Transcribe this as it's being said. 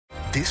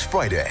This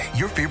Friday,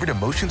 your favorite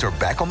emotions are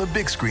back on the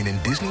big screen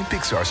in Disney and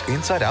Pixar's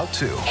Inside Out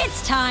 2.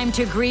 It's time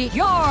to greet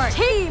your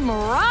Team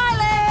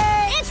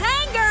Riley! It's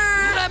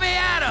anger! Let me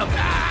at him!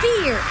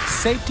 Fear!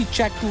 Safety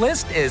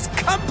checklist is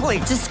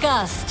complete!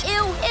 Disgust!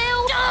 Ew!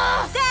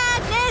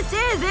 Sadness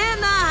is in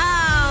the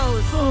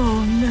house!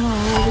 Oh, no.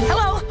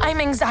 Hello, I'm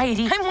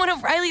anxiety. I'm one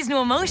of Riley's new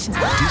emotions.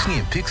 Disney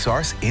and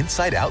Pixar's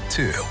Inside Out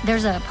 2.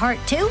 There's a part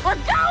 2? We're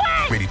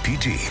going! Rated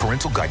PG.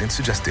 Parental guidance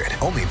suggested.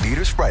 Only in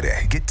theaters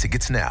Friday. Get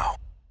tickets now.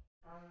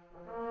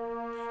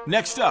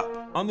 Next up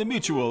on the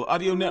Mutual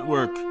Audio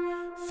Network,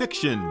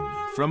 Fiction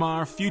from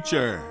Our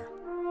Future.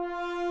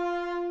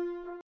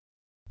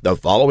 The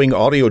following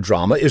audio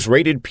drama is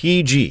rated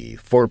PG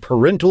for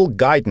parental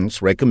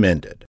guidance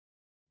recommended.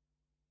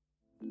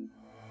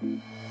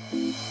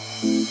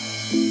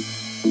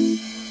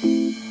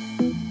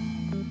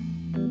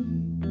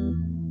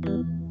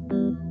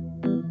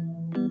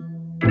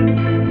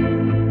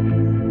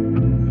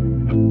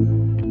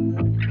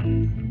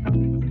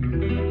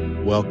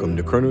 Welcome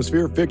to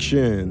Chronosphere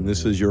Fiction.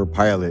 This is your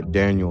pilot,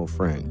 Daniel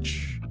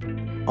French.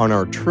 On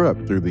our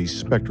trip through these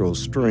spectral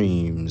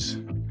streams,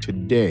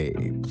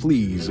 today,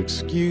 please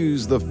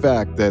excuse the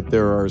fact that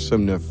there are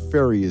some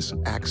nefarious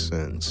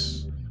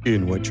accents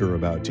in what you're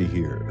about to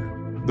hear.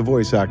 The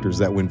voice actors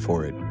that went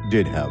for it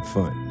did have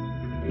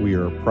fun. We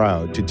are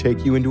proud to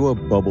take you into a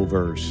bubble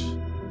verse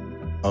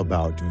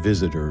about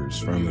visitors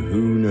from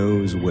who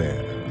knows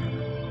where.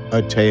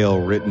 A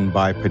tale written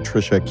by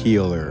Patricia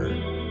Keeler.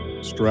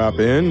 Strap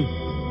in,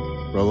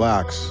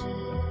 relax,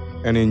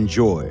 and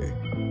enjoy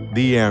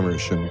the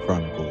Amersham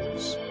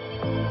Chronicles.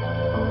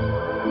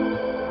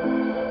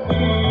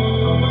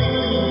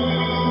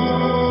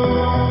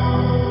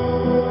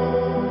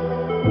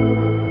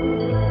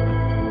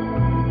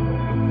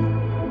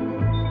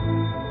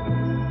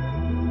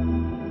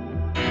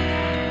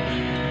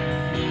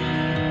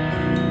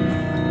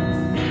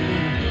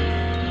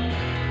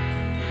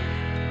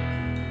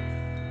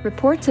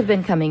 Reports have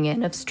been coming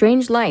in of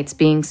strange lights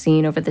being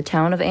seen over the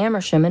town of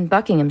Amersham in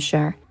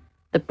Buckinghamshire.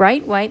 The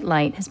bright white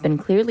light has been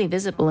clearly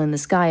visible in the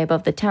sky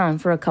above the town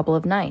for a couple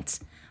of nights.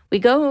 We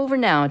go over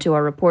now to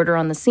our reporter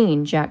on the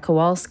scene, Jack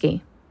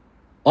Kowalski.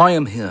 I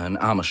am here in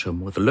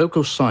Amersham with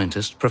local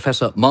scientist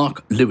Professor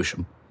Mark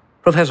Lewisham.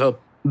 Professor,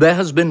 there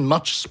has been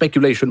much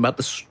speculation about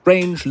the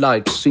strange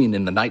lights seen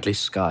in the nightly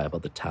sky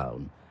above the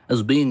town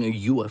as being a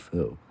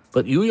UFO,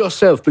 but you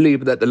yourself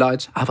believe that the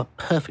lights have a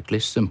perfectly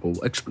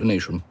simple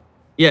explanation.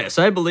 Yes,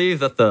 I believe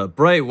that the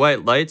bright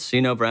white lights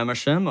seen over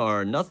Amersham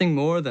are nothing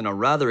more than a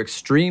rather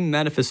extreme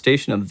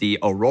manifestation of the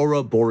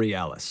Aurora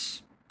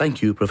Borealis.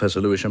 Thank you,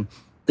 Professor Lewisham.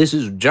 This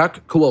is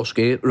Jack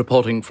Kowalski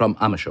reporting from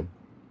Amersham.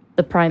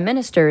 The Prime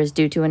Minister is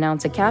due to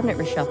announce a cabinet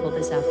reshuffle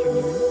this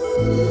afternoon.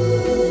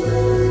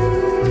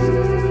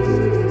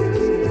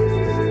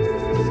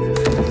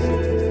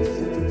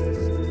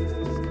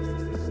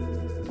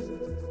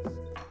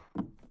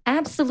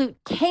 Absolute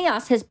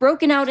chaos has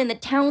broken out in the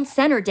town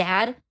center,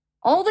 Dad.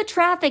 All the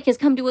traffic has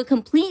come to a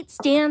complete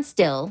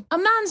standstill. A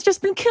man's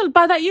just been killed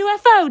by that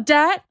UFO,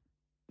 Dad.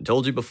 I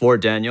told you before,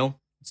 Daniel.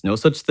 It's no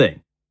such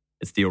thing.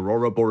 It's the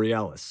Aurora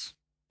Borealis.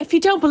 If you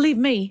don't believe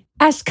me,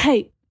 ask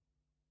Kate.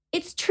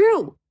 It's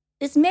true.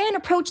 This man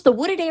approached the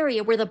wooded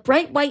area where the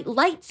bright white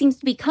light seems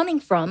to be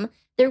coming from.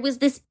 There was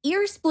this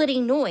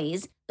ear-splitting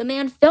noise. The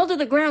man fell to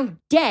the ground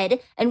dead,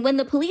 and when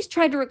the police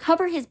tried to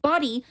recover his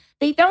body,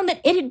 they found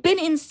that it had been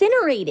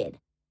incinerated.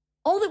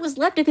 All that was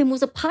left of him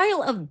was a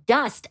pile of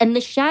dust and the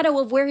shadow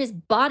of where his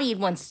body had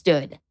once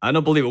stood. I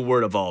don't believe a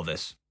word of all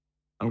this.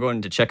 I'm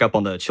going to check up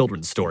on the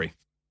children's story.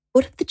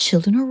 What if the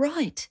children are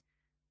right?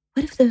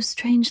 What if those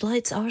strange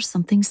lights are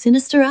something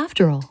sinister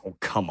after all? Oh,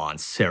 come on,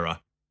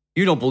 Sarah.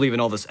 You don't believe in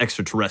all this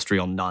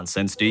extraterrestrial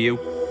nonsense, do you?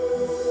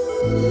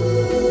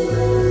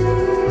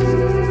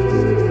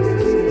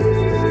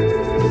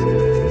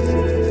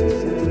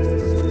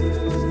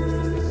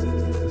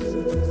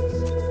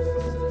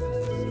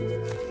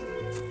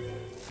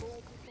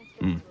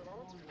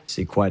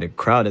 See, quite a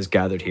crowd has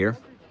gathered here.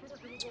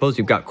 Suppose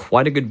you've got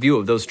quite a good view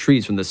of those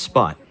trees from this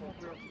spot.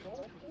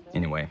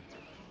 Anyway,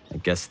 I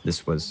guess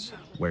this was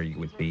where you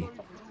would be.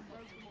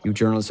 You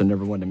journalists are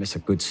never one to miss a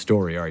good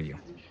story, are you?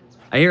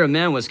 I hear a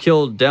man was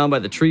killed down by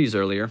the trees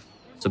earlier,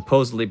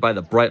 supposedly by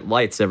the bright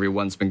lights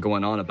everyone's been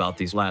going on about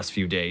these last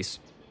few days.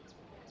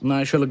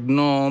 I shall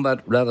ignore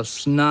that rather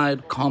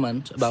snide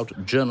comment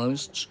about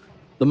journalists.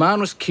 The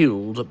man was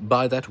killed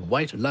by that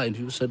white light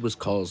you said was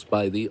caused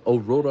by the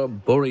Aurora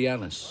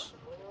Borealis.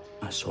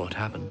 I saw it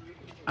happen,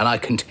 and I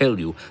can tell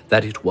you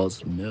that it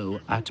was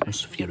no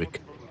atmospheric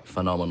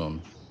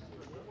phenomenon.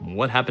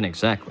 What happened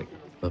exactly?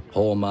 The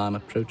poor man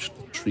approached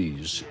the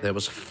trees. There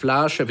was a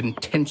flash of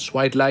intense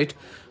white light,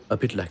 a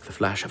bit like the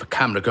flash of a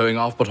camera going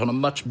off, but on a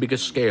much bigger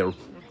scale.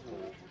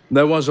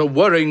 There was a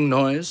whirring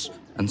noise,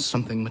 and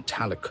something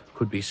metallic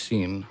could be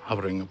seen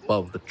hovering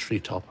above the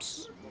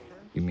treetops.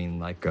 You mean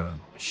like a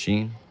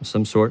machine of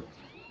some sort?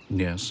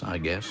 Yes, I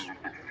guess.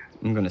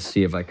 I'm going to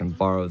see if I can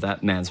borrow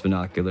that man's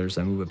binoculars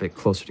and move a bit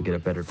closer to get a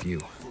better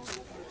view.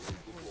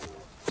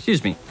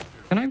 Excuse me,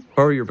 can I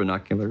borrow your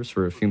binoculars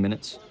for a few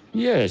minutes?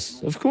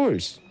 Yes, of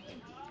course.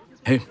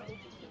 Hey,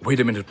 wait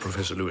a minute,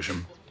 Professor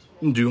Lewisham.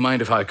 Do you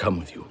mind if I come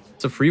with you?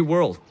 It's a free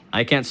world.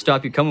 I can't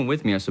stop you coming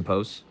with me, I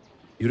suppose.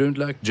 You don't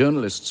like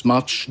journalists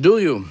much, do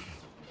you?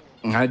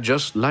 I'd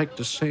just like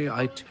to say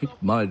I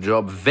take my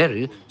job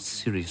very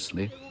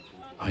seriously.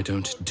 I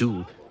don't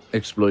do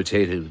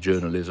exploitative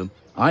journalism.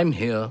 I'm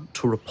here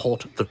to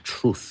report the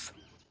truth.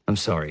 I'm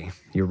sorry,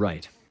 you're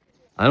right.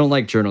 I don't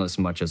like journalists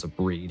much as a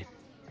breed,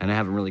 and I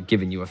haven't really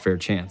given you a fair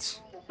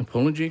chance.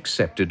 Apology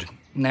accepted.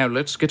 Now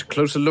let's get a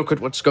closer look at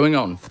what's going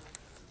on.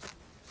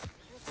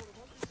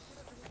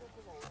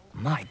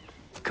 My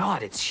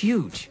God, it's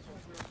huge.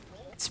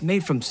 It's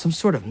made from some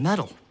sort of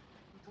metal.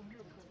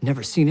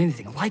 Never seen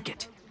anything like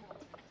it.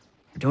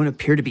 There don't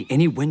appear to be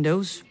any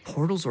windows,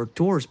 portals, or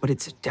doors, but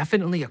it's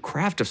definitely a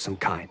craft of some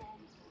kind.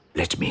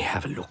 Let me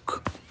have a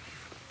look.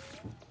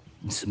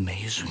 It's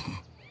amazing.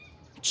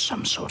 It's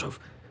some sort of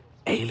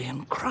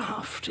alien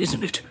craft,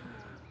 isn't it?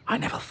 I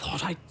never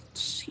thought I'd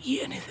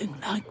see anything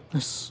like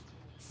this.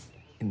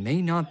 It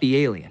may not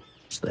be alien.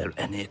 Is there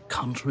any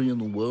country in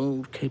the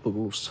world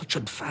capable of such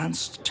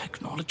advanced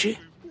technology?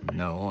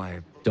 No,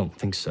 I don't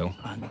think so.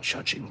 And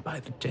judging by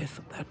the death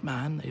of that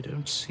man, they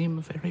don't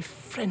seem very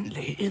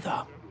friendly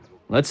either.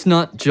 Let's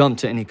not jump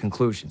to any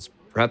conclusions.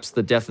 Perhaps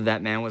the death of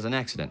that man was an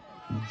accident.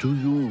 Do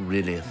you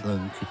really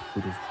think it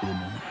could have been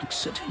an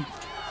accident?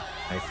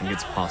 I think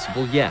it's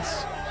possible,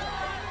 yes.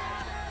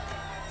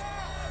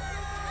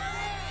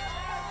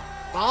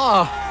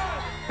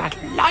 Ah, that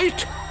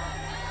light!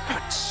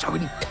 That's so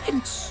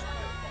intense.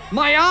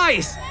 My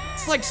eyes!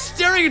 It's like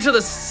staring into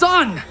the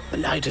sun! The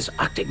light is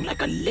acting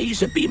like a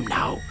laser beam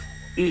now.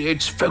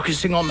 It's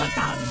focusing on that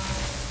man.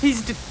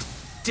 He's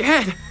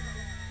dead!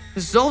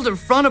 Dissolved in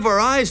front of our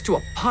eyes to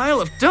a pile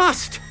of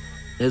dust!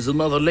 There's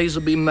another laser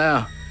beam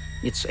there.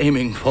 It's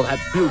aiming for that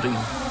building.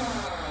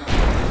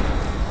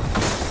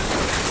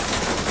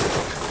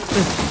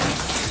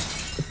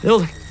 The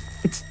building,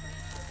 it's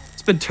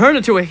been turned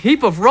into a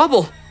heap of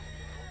rubble.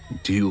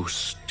 Do you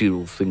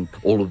still think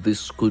all of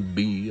this could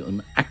be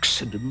an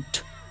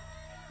accident?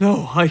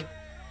 No, I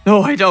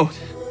don't.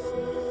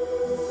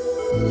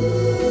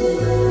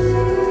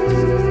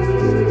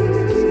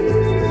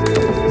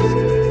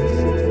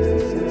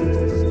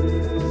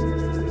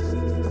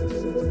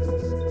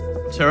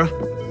 Sarah,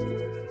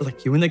 I'd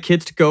like you and the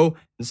kids to go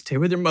and stay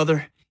with your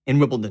mother in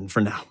Wimbledon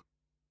for now.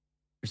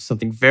 There's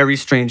something very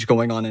strange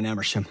going on in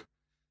Amersham.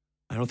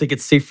 I don't think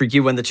it's safe for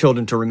you and the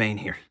children to remain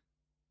here.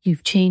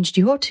 You've changed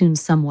your tune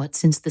somewhat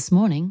since this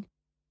morning.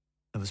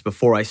 That was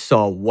before I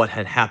saw what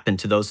had happened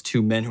to those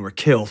 2 men who were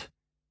killed.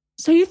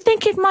 So you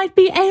think it might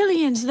be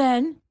aliens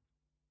then?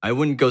 I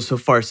wouldn't go so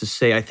far as to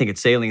say I think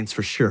it's aliens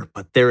for sure,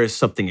 but there is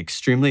something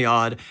extremely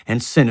odd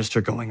and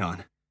sinister going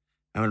on.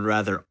 I would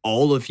rather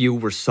all of you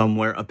were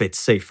somewhere a bit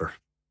safer.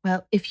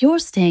 Well, if you're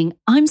staying,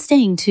 I'm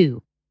staying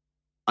too.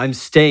 I'm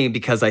staying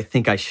because I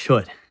think I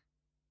should.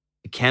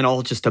 We can't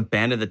all just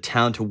abandon the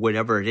town to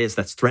whatever it is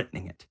that's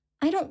threatening it.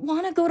 I don't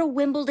want to go to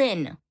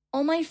Wimbledon.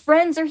 All my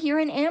friends are here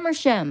in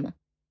Amersham.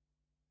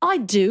 I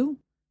do.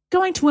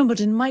 Going to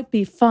Wimbledon might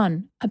be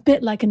fun, a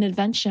bit like an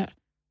adventure.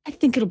 I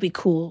think it'll be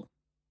cool.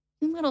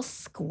 You little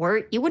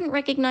squirt. You wouldn't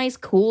recognize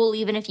cool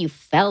even if you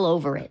fell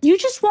over it. You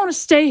just want to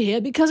stay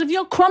here because of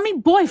your crummy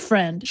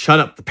boyfriend. Shut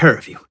up, the pair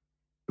of you.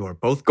 You are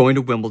both going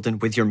to Wimbledon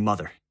with your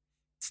mother.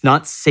 It's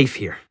not safe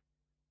here.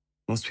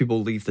 Most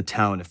people leave the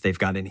town if they've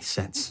got any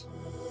sense.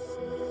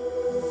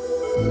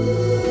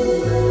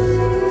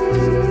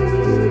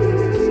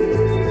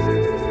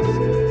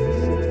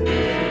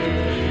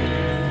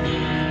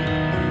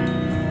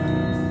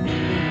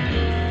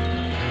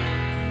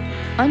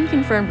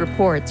 Unconfirmed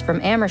reports from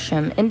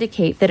Amersham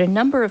indicate that a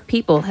number of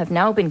people have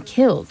now been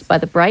killed by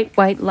the bright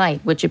white light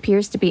which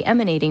appears to be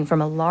emanating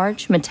from a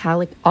large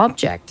metallic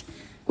object,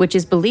 which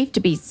is believed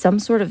to be some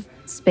sort of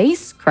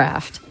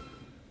spacecraft.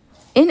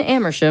 In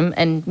Amersham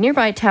and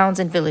nearby towns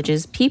and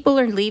villages, people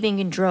are leaving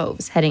in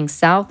droves, heading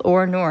south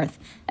or north,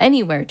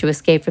 anywhere to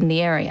escape from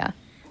the area.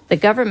 The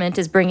government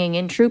is bringing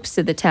in troops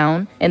to the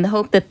town in the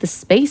hope that the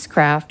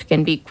spacecraft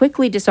can be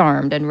quickly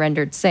disarmed and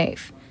rendered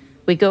safe.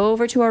 We go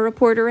over to our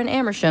reporter in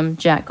Amersham,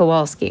 Jack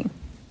Kowalski.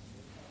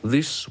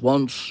 This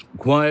once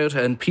quiet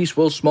and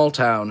peaceful small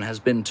town has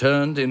been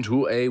turned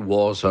into a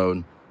war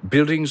zone.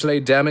 Buildings lay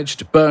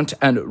damaged, burnt,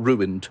 and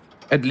ruined.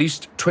 At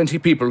least 20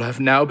 people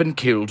have now been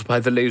killed by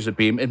the laser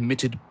beam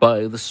emitted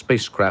by the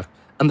spacecraft,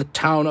 and the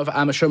town of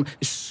Amersham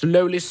is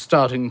slowly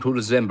starting to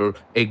resemble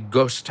a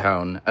ghost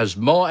town as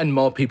more and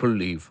more people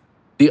leave.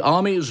 The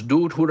army is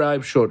due to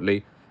arrive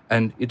shortly,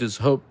 and it is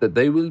hoped that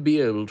they will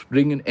be able to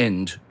bring an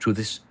end to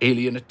this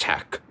alien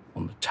attack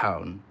on the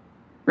town.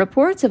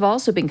 Reports have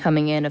also been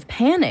coming in of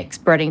panic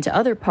spreading to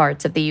other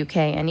parts of the UK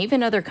and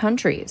even other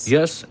countries.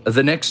 Yes,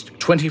 the next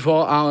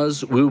 24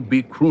 hours will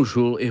be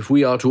crucial if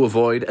we are to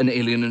avoid an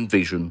alien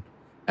invasion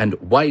and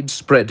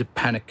widespread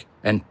panic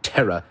and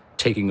terror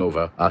taking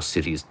over our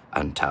cities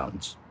and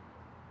towns.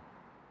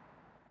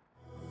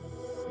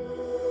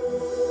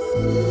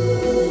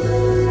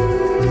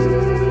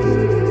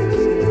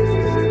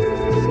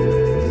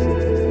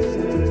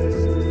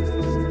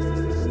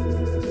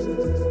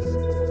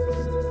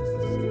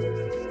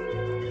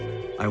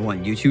 I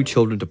want you two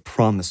children to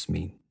promise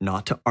me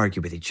not to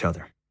argue with each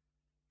other.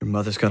 Your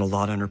mother's got a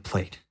lot on her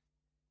plate.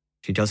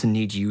 She doesn't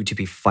need you to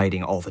be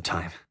fighting all the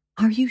time.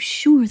 Are you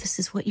sure this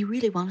is what you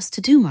really want us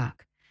to do,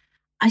 Mark?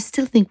 I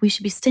still think we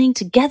should be staying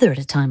together at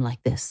a time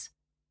like this.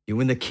 You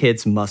and the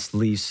kids must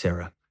leave,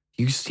 Sarah.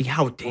 Do you see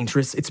how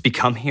dangerous it's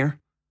become here?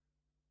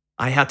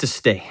 I have to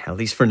stay, at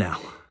least for now.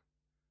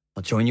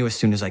 I'll join you as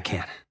soon as I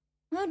can.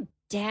 Oh,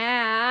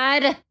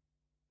 Dad.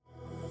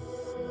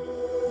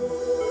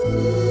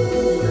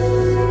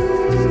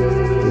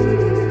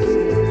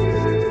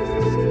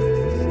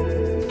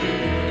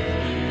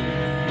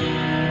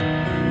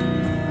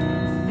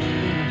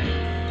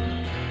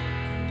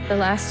 The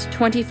last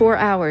 24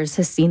 hours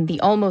has seen the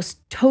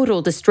almost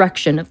total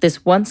destruction of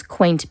this once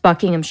quaint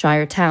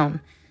Buckinghamshire town.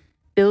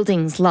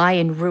 Buildings lie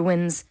in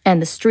ruins, and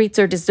the streets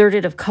are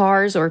deserted of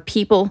cars or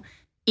people.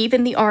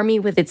 Even the army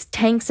with its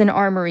tanks and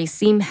armory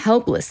seem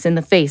helpless in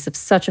the face of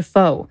such a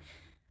foe.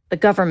 The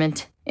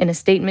government, in a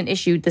statement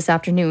issued this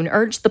afternoon,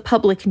 urged the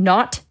public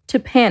not to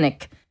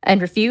panic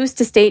and refused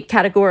to state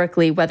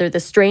categorically whether the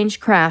strange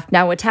craft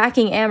now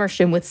attacking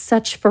Amersham with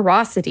such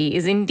ferocity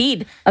is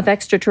indeed of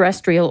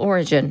extraterrestrial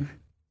origin.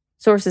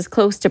 Sources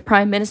close to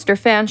Prime Minister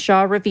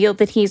Fanshawe revealed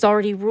that he's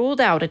already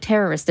ruled out a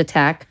terrorist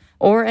attack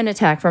or an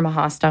attack from a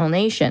hostile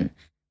nation.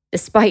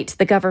 Despite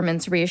the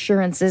government's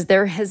reassurances,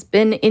 there has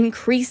been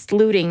increased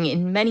looting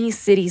in many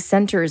city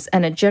centers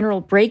and a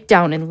general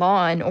breakdown in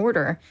law and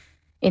order.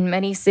 In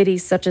many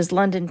cities, such as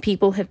London,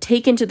 people have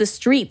taken to the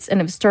streets and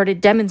have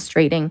started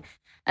demonstrating,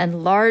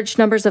 and large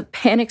numbers of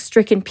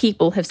panic-stricken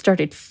people have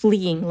started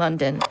fleeing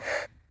London.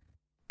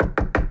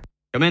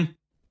 Come in.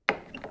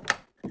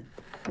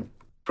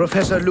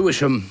 Professor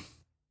Lewisham,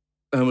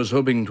 I was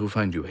hoping to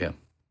find you here.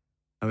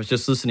 I was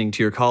just listening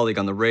to your colleague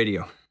on the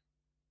radio.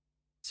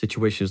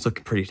 Situation is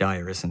looking pretty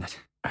dire, isn't it?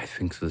 I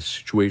think the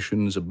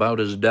situation is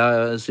about as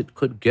dire as it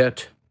could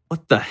get.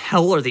 What the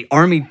hell are the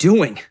army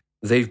doing?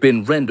 They've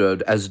been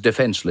rendered as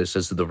defenseless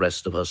as the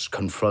rest of us,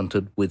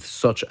 confronted with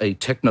such a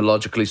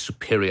technologically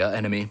superior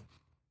enemy.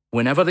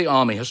 Whenever the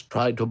army has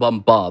tried to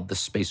bombard the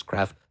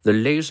spacecraft, the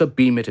laser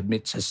beam it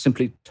emits has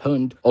simply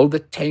turned all the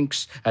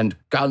tanks and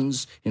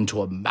guns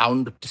into a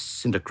mound of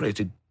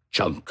disintegrated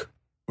junk.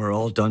 We're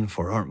all done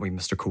for, aren't we,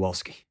 Mr.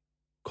 Kowalski?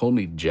 Call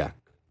me Jack.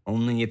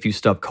 Only if you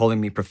stop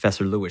calling me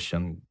Professor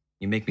Lewisham.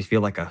 You make me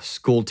feel like a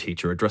school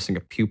teacher addressing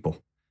a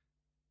pupil.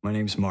 My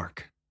name's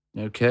Mark.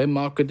 Okay,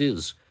 Mark it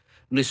is.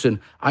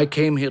 Listen, I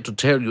came here to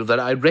tell you that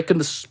I reckon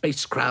the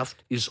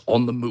spacecraft is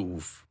on the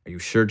move. Are you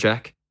sure,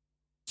 Jack?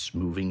 It's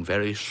moving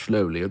very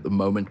slowly at the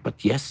moment,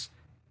 but yes,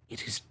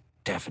 it is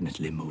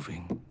definitely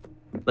moving.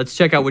 Let's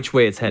check out which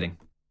way it's heading.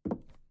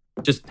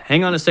 Just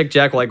hang on a sec,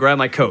 Jack, while I grab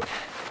my coat.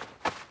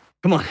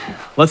 Come on,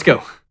 let's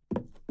go.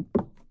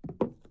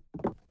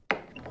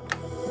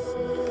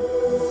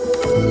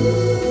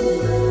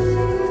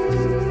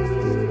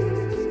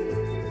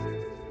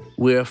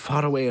 We're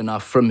far away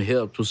enough from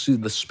here to see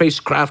the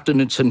spacecraft in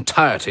its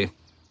entirety.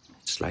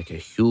 It's like a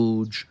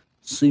huge,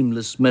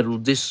 seamless metal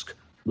disc.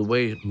 The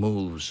way it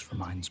moves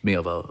reminds me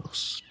of a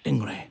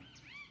stingray.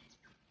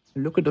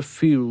 Look at the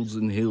fields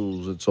and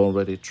hills it's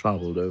already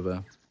traveled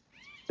over.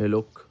 They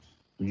look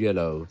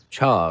yellow,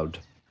 charred,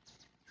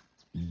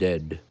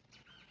 dead.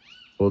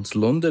 Towards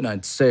London,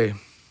 I'd say.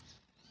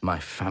 My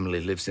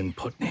family lives in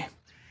Putney.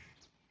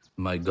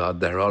 My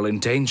God, they're all in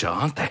danger,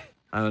 aren't they?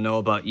 I don't know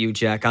about you,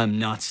 Jack. I'm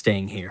not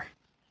staying here.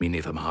 Me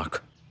neither,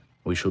 Mark.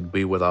 We should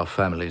be with our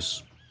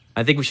families.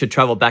 I think we should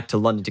travel back to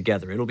London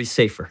together. It'll be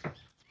safer.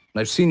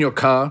 I've seen your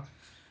car.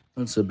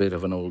 It's a bit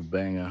of an old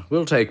banger.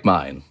 We'll take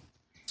mine.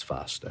 It's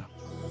faster.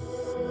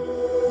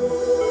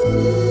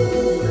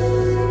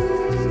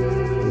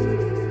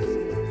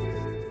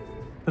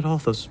 But all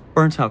those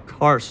burnt-out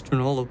cars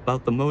strewn all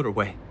about the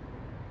motorway.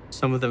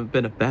 Some of them have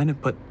been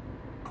abandoned, but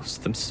most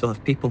of them still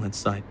have people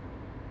inside.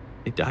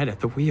 They died at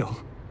the wheel.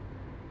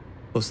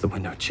 Close the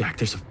window, Jack.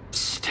 There's a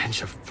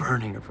stench of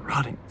burning, of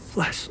rotting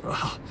flesh.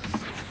 Oh.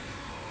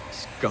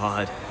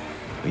 God,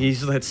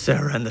 please let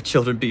Sarah and the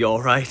children be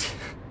all right.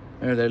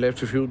 They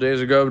left a few days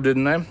ago,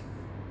 didn't they?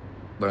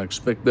 I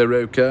expect they're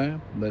okay.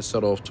 They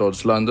set off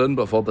towards London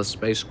before the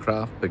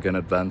spacecraft began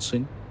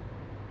advancing.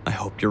 I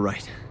hope you're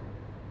right.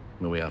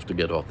 We have to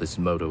get off this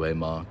motorway,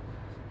 Mark.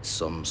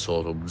 Some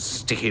sort of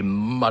sticky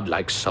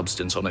mud-like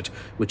substance on it,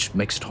 which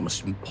makes it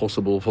almost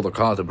impossible for the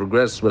car to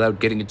progress without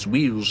getting its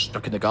wheels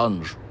stuck in the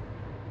guns.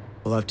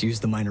 We'll have to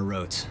use the minor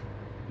roads.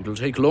 It'll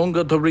take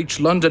longer to reach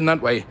London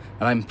that way,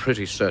 and I'm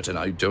pretty certain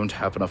I don't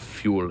have enough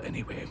fuel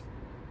anyway.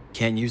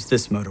 Can't use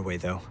this motorway,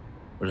 though.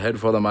 We'll head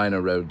for the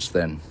minor roads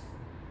then,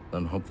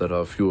 and hope that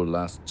our fuel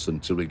lasts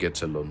until we get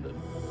to London.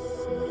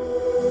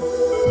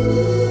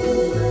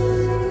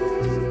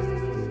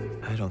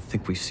 I don't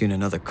think we've seen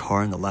another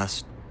car in the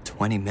last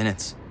 20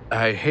 minutes.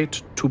 I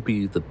hate to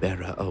be the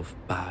bearer of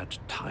bad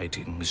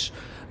tidings,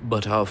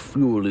 but our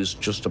fuel is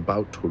just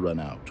about to run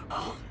out.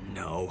 Oh,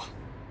 no.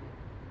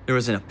 There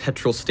isn't a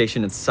petrol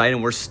station in sight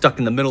and we're stuck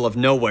in the middle of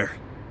nowhere.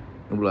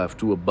 We'll have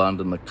to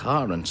abandon the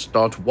car and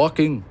start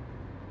walking.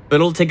 But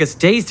it'll take us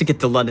days to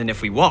get to London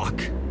if we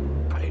walk.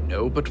 I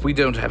know, but we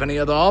don't have any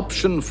other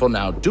option for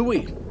now, do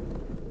we?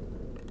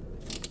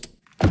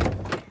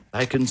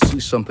 I can see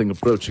something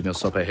approaching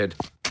us up ahead.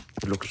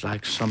 It looks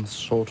like some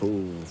sort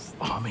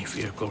of army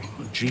vehicle,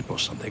 a jeep or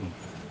something.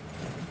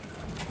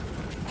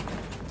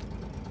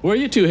 Where are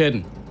you two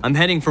heading? I'm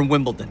heading from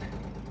Wimbledon,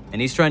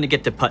 and he's trying to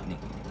get to Putney.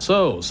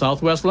 So,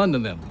 southwest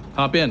London then.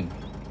 Hop in.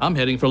 I'm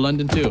heading for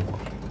London too.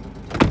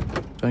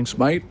 Thanks,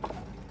 mate.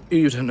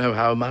 You don't know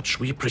how much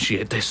we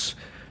appreciate this.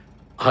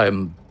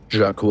 I'm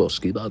Jack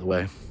Kowalski, by the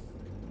way.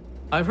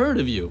 I've heard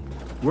of you.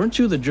 Weren't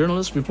you the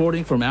journalist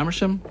reporting from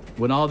Amersham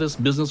when all this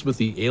business with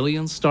the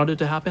aliens started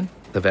to happen?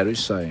 The very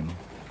same.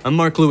 I'm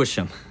Mark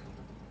Lewisham.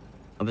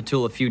 Up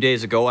until a few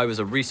days ago, I was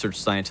a research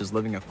scientist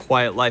living a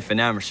quiet life in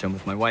Amersham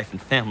with my wife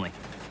and family.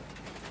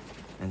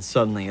 And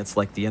suddenly, it's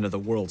like the end of the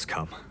world's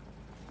come.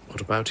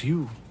 What about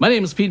you? My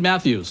name is Pete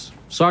Matthews,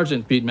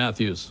 Sergeant Pete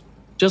Matthews.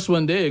 Just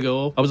 1 day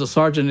ago, I was a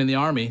sergeant in the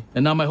Army,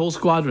 and now my whole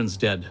squadron's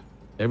dead.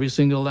 Every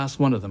single last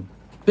one of them.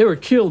 They were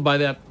killed by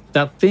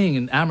that thing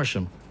in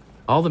Amersham.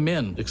 All the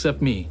men,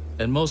 except me,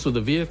 and most of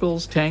the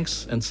vehicles,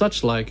 tanks, and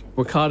such like,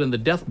 were caught in the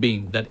death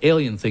beam that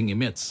alien thing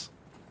emits.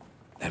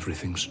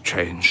 Everything's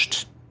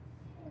changed.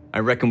 I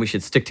reckon we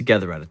should stick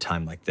together at a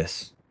time like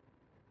this.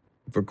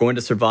 If we're going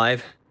to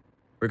survive,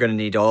 we're going to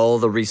need all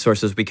the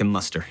resources we can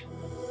muster.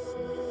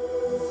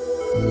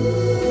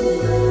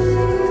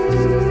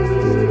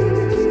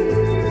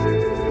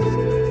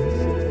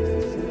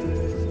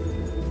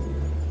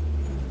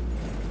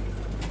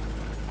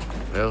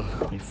 Well,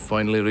 we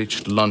finally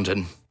reached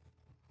London.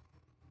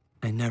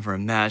 I never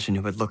imagined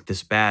it would look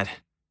this bad.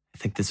 I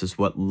think this is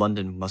what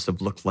London must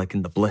have looked like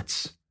in the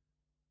Blitz.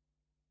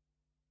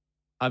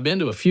 I've been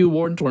to a few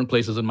war-torn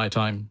places in my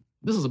time.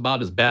 This is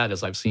about as bad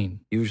as I've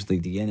seen. Usually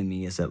the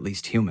enemy is at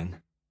least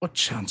human. What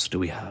chance do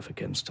we have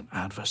against an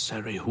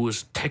adversary who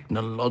is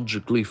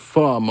technologically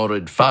far more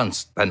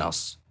advanced than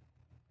us?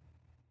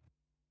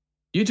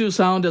 You two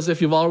sound as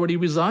if you've already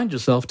resigned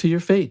yourself to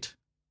your fate.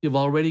 You've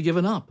already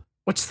given up.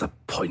 What's the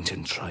point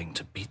in trying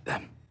to beat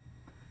them?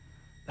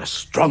 They're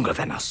stronger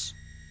than us.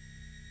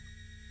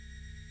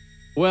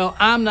 Well,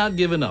 I'm not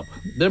giving up.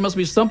 There must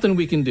be something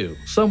we can do,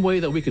 some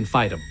way that we can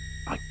fight them.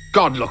 My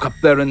God, look up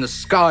there in the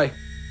sky.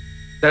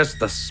 There's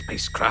the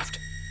spacecraft.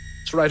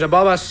 It's right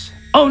above us.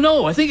 Oh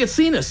no, I think it's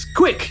seen us.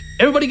 Quick,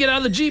 everybody get out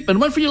of the Jeep and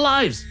run for your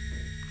lives.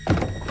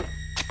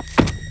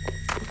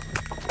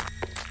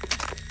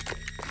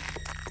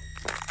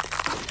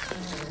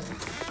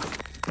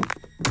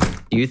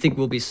 Do you think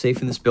we'll be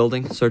safe in this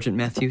building, Sergeant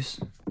Matthews?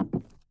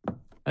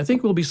 I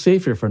think we'll be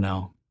safe here for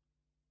now.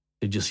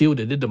 Did you see what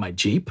it did to my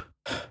Jeep?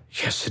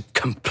 Yes, it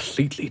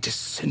completely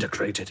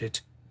disintegrated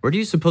it. Where do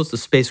you suppose the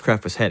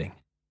spacecraft was heading?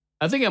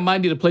 I think I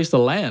might need a place to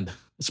land.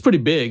 It's pretty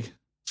big,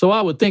 so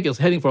I would think it's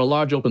heading for a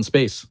large open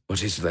space.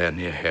 What is there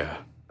near here?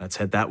 Let's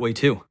head that way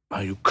too.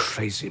 Are you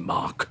crazy,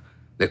 Mark?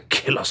 They'll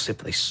kill us if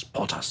they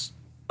spot us.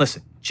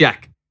 Listen,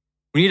 Jack,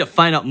 we need to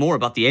find out more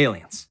about the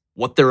aliens,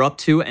 what they're up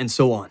to, and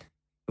so on.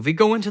 If we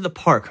go into the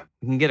park,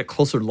 we can get a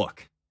closer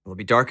look. It'll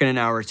be dark in an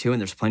hour or two,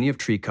 and there's plenty of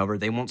tree cover.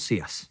 They won't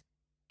see us.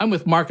 I'm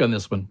with Mark on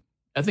this one.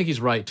 I think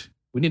he's right.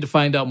 We need to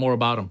find out more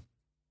about him.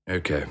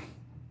 Okay,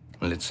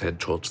 let's head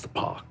towards the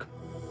park.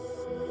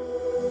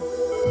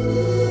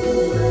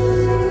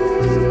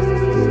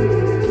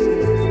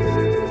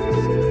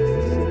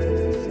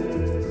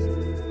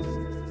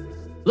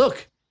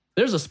 Look,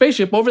 there's a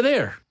spaceship over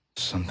there.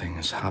 Something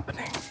is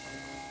happening.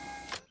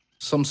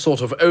 Some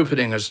sort of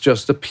opening has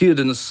just appeared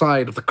in the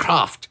side of the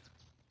craft.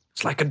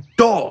 It's like a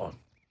door.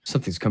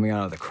 Something's coming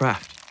out of the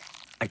craft.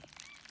 I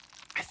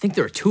think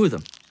there are two of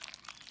them.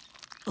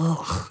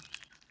 Ugh.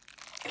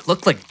 It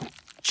looked like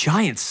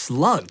giant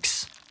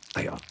slugs.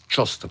 They are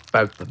just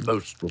about the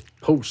most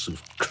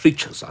repulsive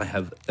creatures I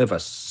have ever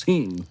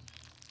seen.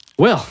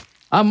 Well,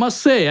 I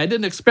must say, I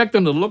didn't expect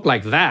them to look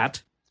like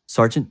that.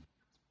 Sergeant,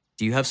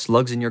 do you have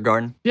slugs in your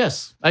garden?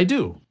 Yes, I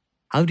do.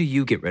 How do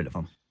you get rid of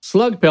them?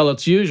 Slug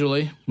pellets,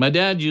 usually. My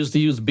dad used to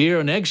use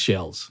beer and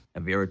eggshells.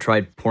 Have you ever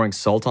tried pouring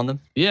salt on them?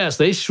 Yes,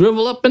 they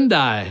shrivel up and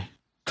die.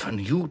 Can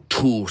you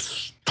two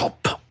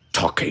stop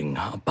talking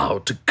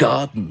about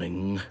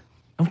gardening?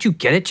 Don't you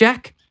get it,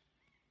 Jack?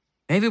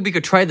 Maybe we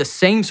could try the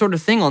same sort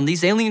of thing on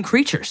these alien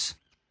creatures.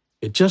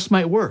 It just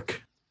might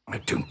work. I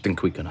don't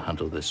think we can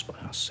handle this by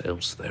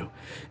ourselves, though.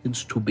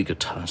 It's too big a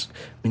task.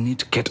 We need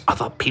to get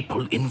other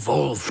people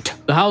involved.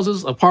 The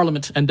Houses of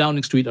Parliament and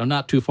Downing Street are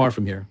not too far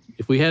from here.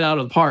 If we head out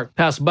of the park,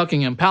 past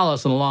Buckingham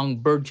Palace and along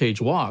Birdcage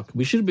Walk,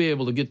 we should be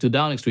able to get to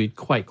Downing Street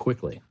quite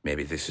quickly.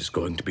 Maybe this is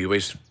going to be a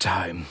waste of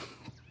time.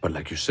 But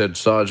like you said,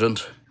 Sergeant,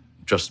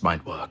 it just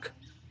might work.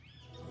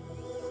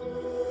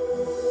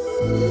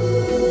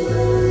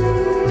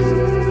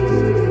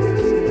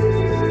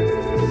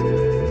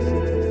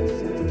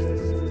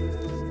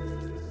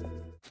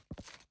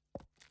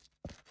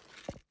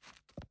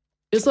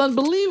 It's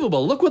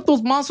unbelievable. Look what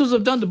those monsters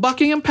have done to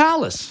Buckingham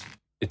Palace.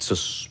 It's a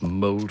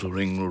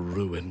smoldering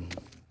ruin.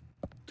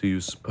 Do you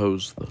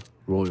suppose the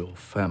royal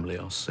family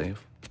are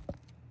safe?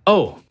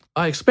 Oh,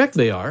 I expect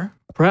they are.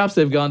 Perhaps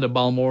they've gone to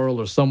Balmoral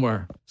or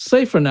somewhere.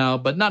 Safe for now,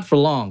 but not for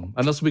long,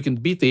 unless we can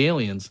beat the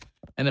aliens.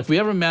 And if we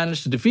ever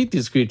manage to defeat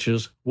these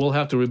creatures, we'll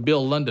have to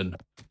rebuild London.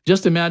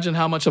 Just imagine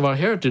how much of our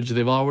heritage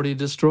they've already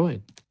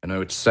destroyed. I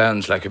know it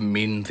sounds like a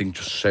mean thing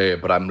to say,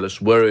 but I'm less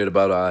worried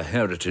about our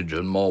heritage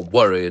and more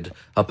worried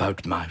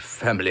about my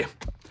family.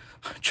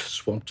 I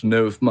just want to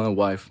know if my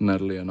wife,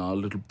 Natalie, and our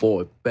little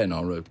boy, Ben,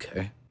 are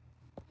okay.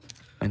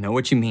 I know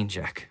what you mean,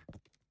 Jack.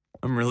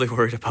 I'm really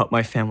worried about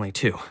my family,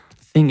 too.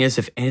 The thing is,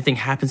 if anything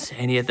happens to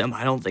any of them,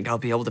 I don't think I'll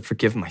be able to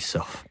forgive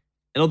myself.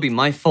 It'll be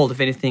my fault if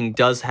anything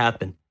does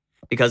happen,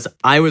 because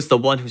I was the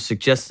one who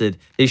suggested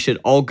they should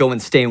all go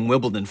and stay in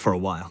Wimbledon for a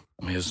while.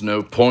 There's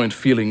no point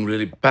feeling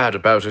really bad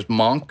about it,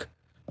 Monk.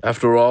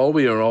 After all,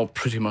 we are all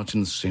pretty much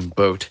in the same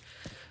boat.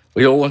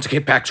 We all want to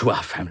get back to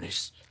our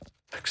families.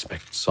 I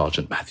expect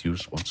Sergeant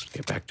Matthews wants to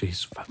get back to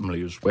his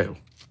family as well.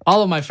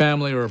 All of my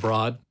family are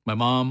abroad. My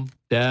mom,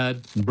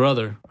 dad, and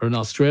brother are in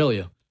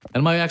Australia.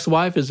 And my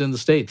ex-wife is in the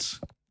States.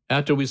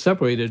 After we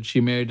separated,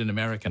 she married an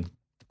American.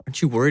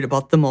 Aren't you worried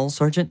about them all,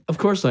 Sergeant? Of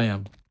course I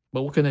am.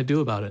 But what can I do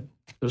about it?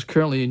 There's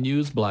currently a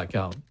news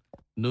blackout.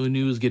 No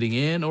news getting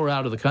in or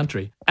out of the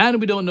country.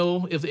 And we don't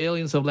know if the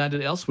aliens have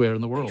landed elsewhere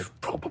in the world.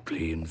 They've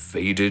probably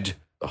invaded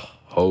the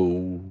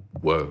whole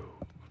world.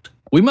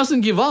 We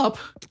mustn't give up.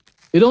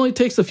 It only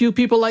takes a few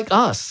people like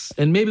us,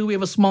 and maybe we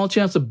have a small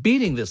chance of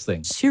beating this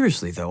thing.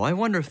 Seriously, though, I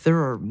wonder if there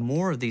are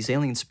more of these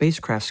alien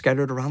spacecraft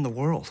scattered around the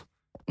world.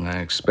 I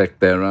expect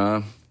there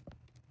are.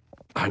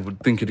 I would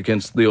think it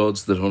against the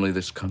odds that only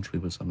this country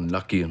was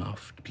unlucky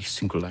enough to be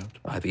singled out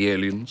by the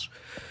aliens.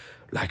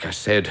 Like I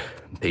said,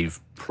 they've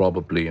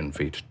probably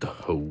invaded the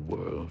whole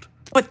world.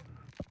 But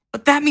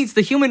that means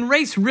the human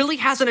race really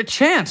hasn't a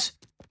chance.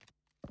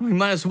 We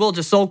might as well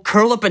just all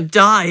curl up and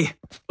die.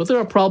 But there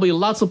are probably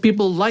lots of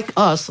people like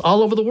us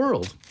all over the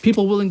world.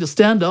 People willing to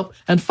stand up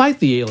and fight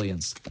the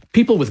aliens.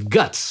 People with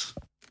guts.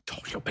 Oh,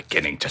 you're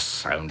beginning to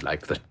sound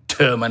like the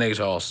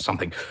Terminator or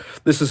something.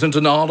 This isn't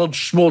an Arnold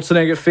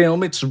Schwarzenegger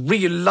film. It's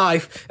real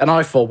life. And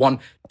I, for one,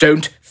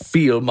 don't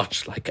feel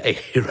much like a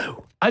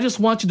hero. I just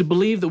want you to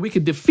believe that we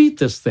could defeat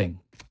this thing.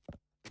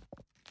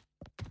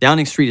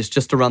 Downing Street is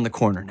just around the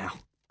corner now.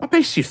 What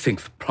makes you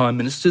think the Prime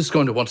Minister's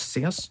going to want to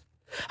see us?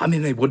 I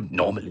mean, they wouldn't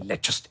normally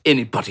let just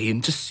anybody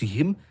in to see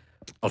him.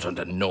 Not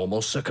under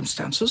normal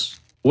circumstances.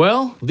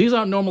 Well, these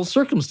aren't normal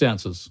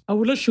circumstances. I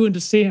would let you in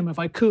to see him if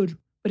I could,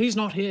 but he's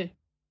not here.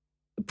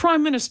 The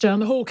Prime Minister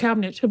and the whole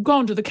cabinet have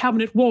gone to the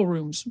cabinet war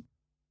rooms.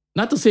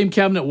 Not the same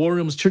cabinet war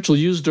rooms Churchill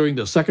used during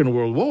the Second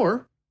World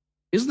War.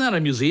 Isn't that a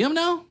museum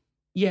now?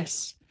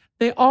 Yes,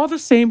 they are the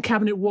same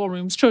cabinet war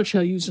rooms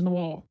Churchill used in the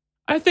war.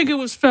 I think it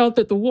was felt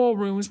that the war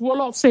rooms were a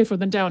lot safer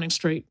than Downing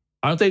Street.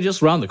 Aren't they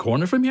just round the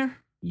corner from here?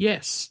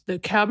 Yes, the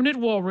cabinet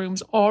war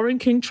rooms are in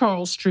King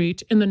Charles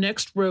Street in the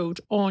next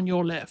road on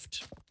your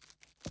left.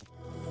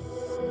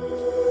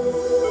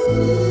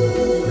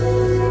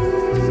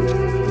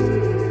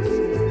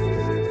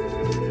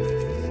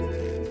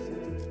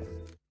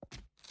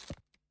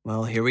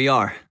 Well, here we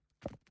are.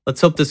 Let's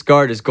hope this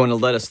guard is going to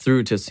let us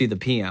through to see the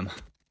PM.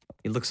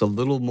 He looks a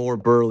little more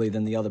burly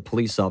than the other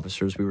police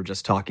officers we were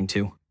just talking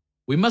to.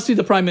 We must see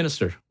the Prime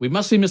Minister. We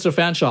must see Mr.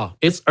 Fanshawe.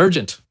 It's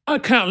urgent. I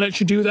can't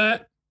let you do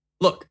that.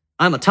 Look,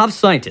 I'm a top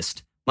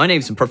scientist. My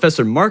name's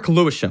Professor Mark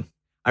Lewisham.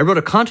 I wrote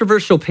a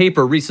controversial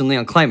paper recently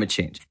on climate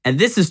change. And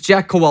this is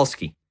Jack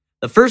Kowalski,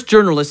 the first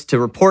journalist to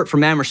report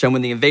from Amersham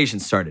when the invasion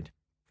started.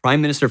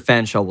 Prime Minister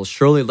Fanshawe will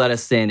surely let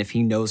us in if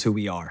he knows who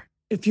we are.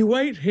 If you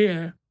wait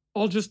here,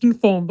 I'll just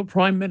inform the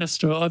Prime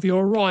Minister of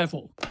your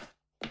arrival.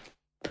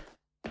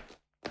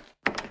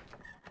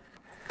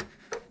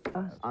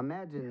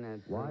 Imagine that.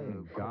 Why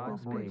in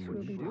God's name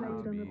would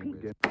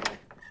you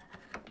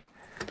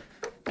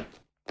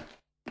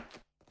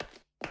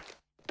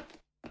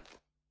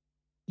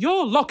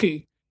You're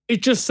lucky.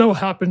 It just so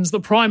happens the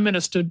Prime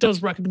Minister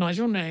does recognize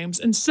your names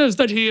and says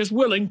that he is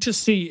willing to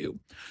see you.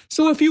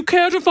 So if you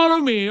care to follow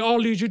me, I'll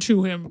lead you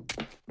to him.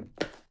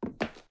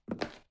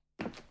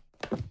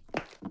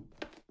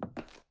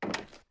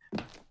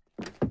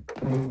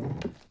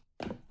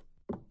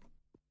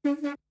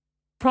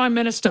 Prime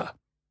Minister,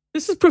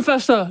 this is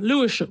Professor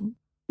Lewisham,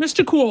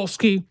 Mr.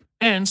 Kowalski,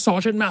 and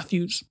Sergeant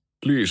Matthews.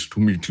 Pleased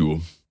to meet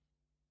you.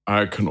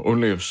 I can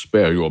only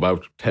spare you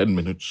about 10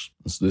 minutes,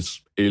 as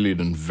this alien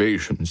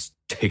invasion is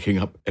taking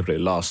up every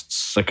last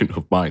second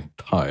of my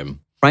time.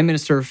 Prime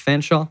Minister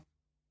Fanshawe,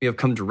 we have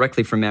come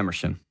directly from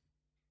Amersham.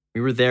 We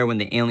were there when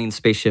the alien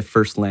spaceship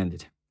first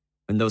landed,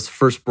 when those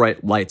first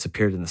bright lights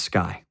appeared in the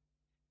sky.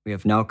 We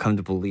have now come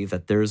to believe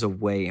that there is a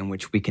way in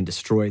which we can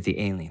destroy the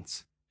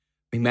aliens.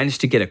 We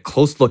managed to get a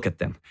close look at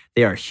them.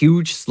 They are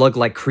huge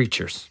slug-like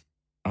creatures.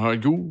 Are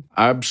you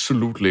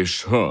absolutely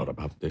sure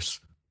about this?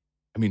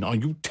 I mean, are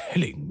you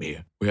telling me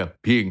we are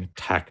being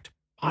attacked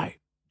by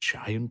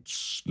giant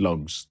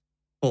slugs?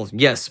 Well,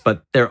 yes,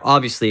 but they're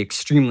obviously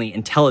extremely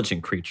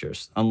intelligent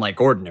creatures, unlike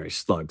ordinary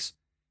slugs.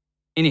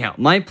 Anyhow,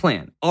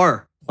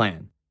 our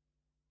plan,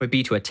 would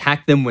be to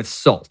attack them with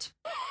salt.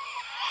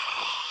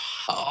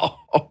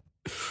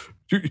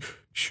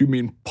 You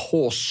mean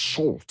pour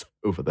salt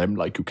over them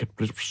like you get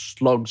rid of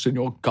slugs in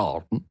your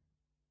garden?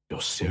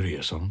 You're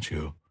serious, aren't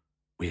you?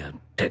 We are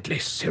deadly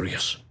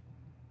serious.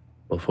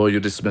 Before you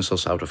dismiss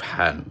us out of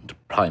hand,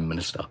 Prime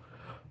Minister,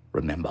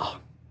 remember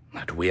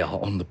that we are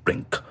on the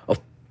brink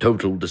of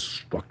total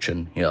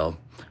destruction here.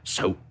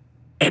 So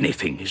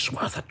anything is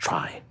worth a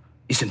try,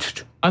 isn't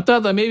it? I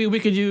thought that maybe we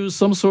could use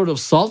some sort of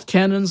salt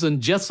cannons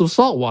and jets of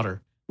salt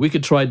water. We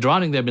could try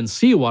drowning them in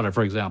seawater,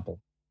 for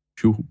example.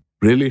 You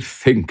really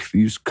think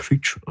these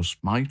creatures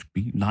might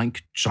be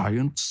like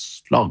giant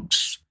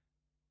slugs?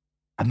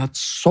 And that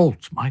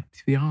salt might be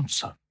the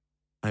answer?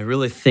 I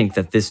really think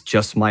that this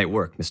just might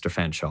work, Mr.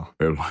 Fanshawe.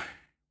 Well,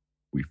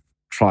 we've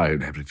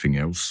tried everything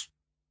else.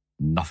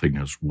 Nothing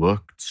has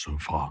worked so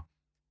far.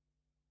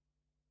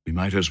 We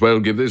might as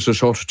well give this a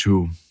shot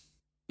too.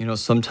 You know,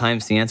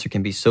 sometimes the answer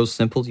can be so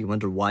simple you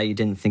wonder why you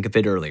didn't think of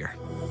it earlier.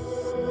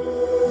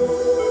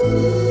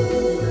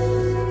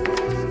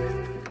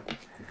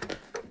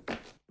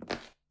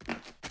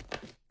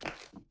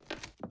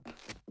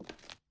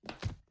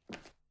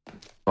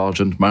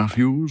 Sergeant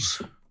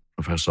Matthews,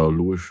 Professor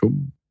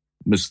Lewisham,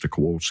 Mr.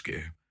 Kowalski.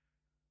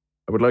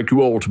 I would like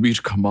you all to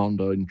meet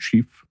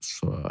Commander-in-Chief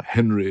Sir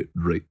Henry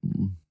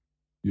Drayton.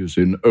 He is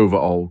in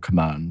overall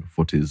command of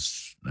what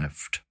is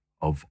left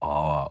of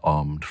our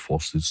armed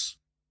forces.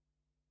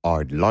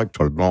 I'd like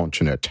to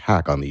launch an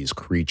attack on these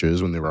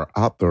creatures when they are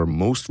at their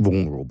most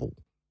vulnerable.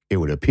 It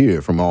would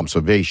appear from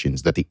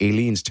observations that the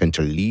aliens tend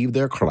to leave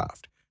their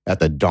craft at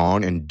the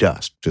dawn and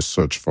dusk to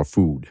search for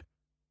food.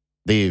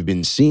 They have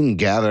been seen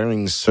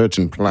gathering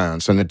certain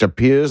plants, and it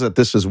appears that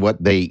this is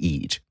what they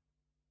eat.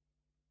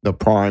 The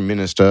Prime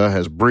Minister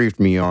has briefed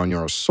me on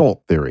your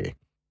salt theory,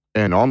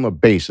 and on the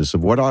basis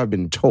of what I've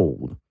been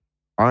told,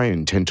 I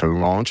intend to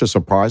launch a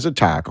surprise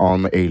attack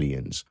on the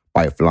aliens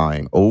by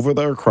flying over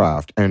their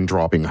craft and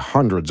dropping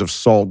hundreds of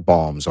salt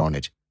bombs on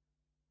it.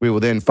 We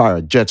will then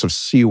fire jets of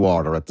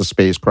seawater at the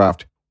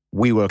spacecraft.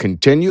 We will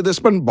continue this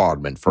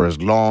bombardment for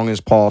as long as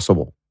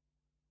possible.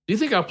 Do you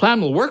think our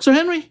plan will work, Sir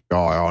Henry?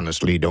 I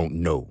honestly don't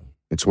know.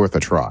 It's worth a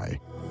try.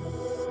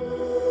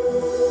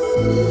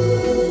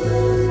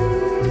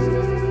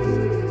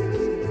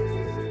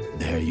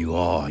 There you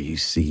are, you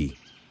see.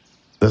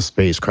 The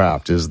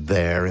spacecraft is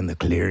there in the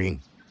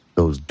clearing.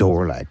 Those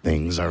door-like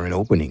things are an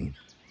opening,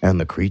 and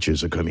the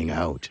creatures are coming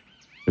out.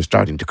 They're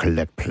starting to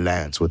collect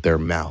plants with their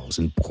mouths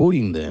and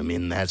putting them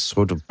in that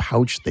sort of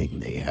pouch thing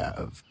they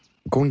have.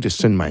 I'm going to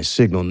send my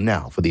signal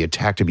now for the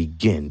attack to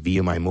begin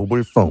via my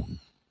mobile phone.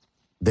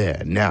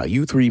 There, now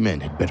you three men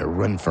had better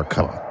run for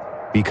cover,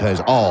 because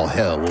all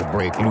hell will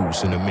break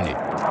loose in a minute.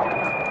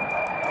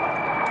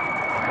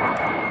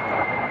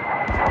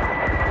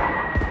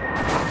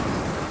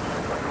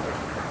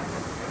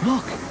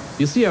 Look,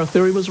 you see, our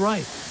theory was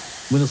right.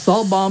 When the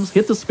salt bombs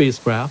hit the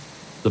spacecraft,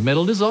 the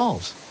metal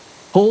dissolves.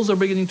 Holes are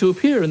beginning to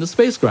appear in the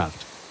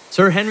spacecraft.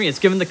 Sir Henry has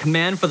given the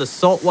command for the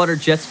saltwater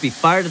jets to be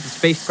fired at the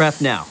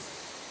spacecraft now.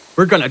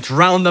 We're gonna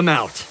drown them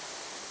out.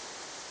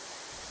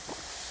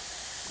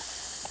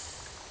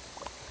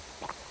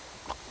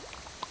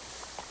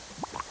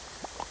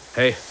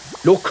 Hey,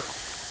 look!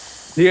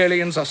 The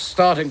aliens are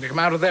starting to come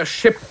out of their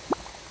ship.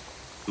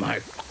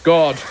 My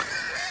God,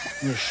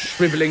 they're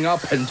shriveling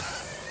up and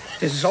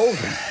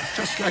dissolving,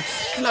 just like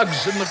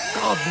slugs in the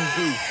garden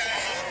do.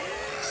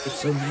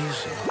 It's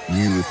amazing.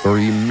 You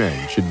three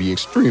men should be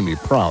extremely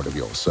proud of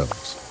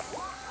yourselves.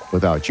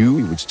 Without you,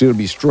 we would still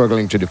be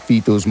struggling to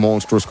defeat those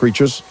monstrous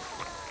creatures.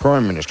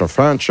 Prime Minister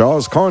Fanshawe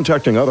is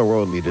contacting other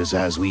world leaders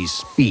as we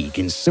speak,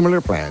 and similar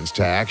plans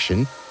to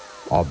action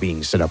are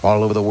being set up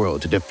all over the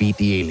world to defeat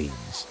the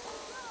aliens.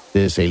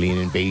 This alien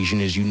invasion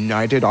has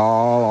united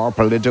all our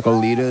political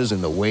leaders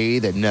in the way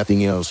that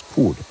nothing else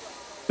could.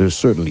 There's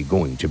certainly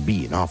going to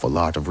be an awful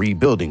lot of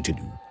rebuilding to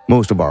do.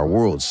 Most of our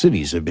world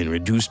cities have been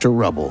reduced to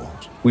rubble.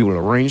 We will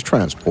arrange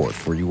transport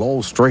for you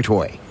all straight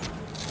away.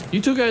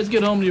 You two guys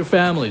get home to your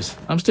families.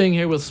 I'm staying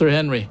here with Sir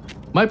Henry.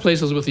 My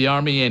place is with the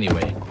army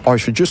anyway. I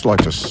should just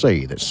like to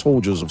say that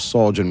soldiers of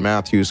Sergeant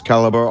Matthews'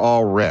 caliber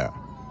are rare.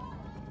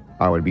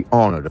 I would be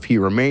honored if he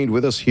remained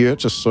with us here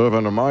to serve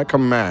under my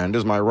command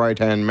as my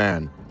right-hand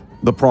man.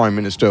 The Prime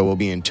Minister will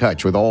be in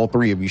touch with all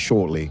three of you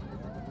shortly.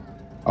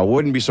 I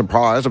wouldn't be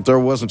surprised if there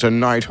wasn't a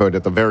knighthood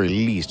at the very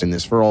least in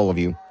this for all of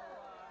you.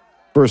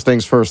 First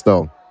things first,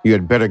 though, you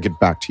had better get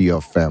back to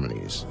your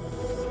families.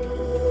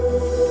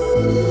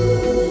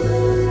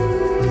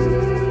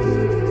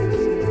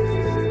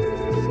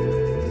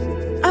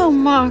 Oh,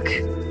 Mark,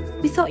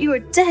 we thought you were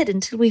dead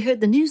until we heard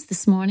the news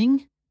this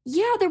morning.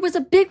 Yeah, there was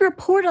a big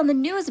report on the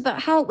news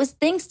about how it was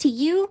thanks to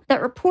you,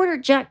 that reporter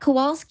Jack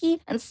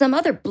Kowalski, and some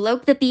other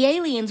bloke that the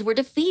aliens were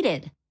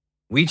defeated.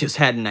 We just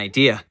had an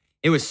idea.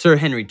 It was Sir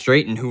Henry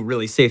Drayton who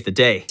really saved the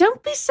day.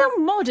 Don't be so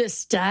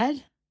modest,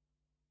 Dad.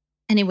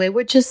 Anyway,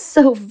 we're just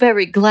so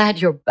very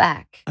glad you're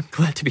back. I'm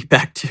glad to be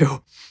back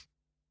too.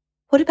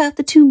 What about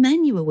the two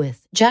men you were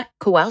with, Jack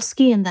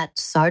Kowalski and that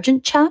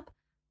sergeant chap?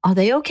 Are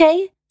they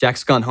okay?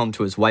 Jack's gone home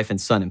to his wife and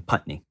son in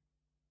Putney.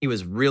 He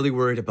was really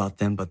worried about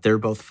them, but they're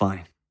both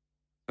fine.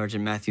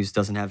 Sergeant Matthews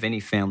doesn't have any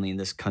family in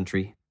this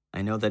country.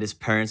 I know that his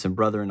parents and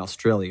brother in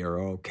Australia are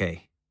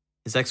okay.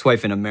 His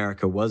ex-wife in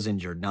America was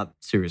injured, not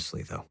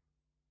seriously though.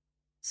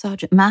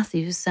 Sergeant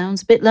Matthews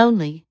sounds a bit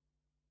lonely.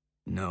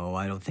 No,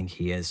 I don't think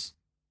he is.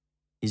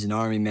 He's an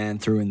army man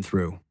through and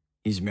through.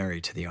 He's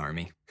married to the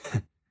army.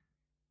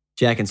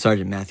 Jack and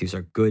Sergeant Matthews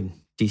are good,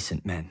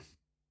 decent men.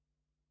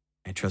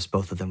 I trust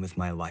both of them with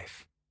my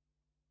life.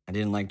 I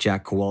didn't like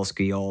Jack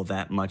Kowalski all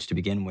that much to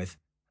begin with.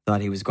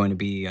 Thought he was going to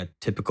be a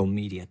typical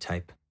media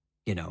type.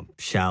 You know,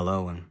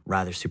 shallow and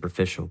rather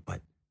superficial, but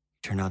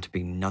he turned out to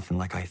be nothing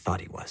like I thought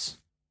he was.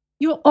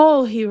 You're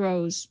all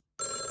heroes.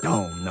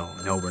 No,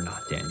 we're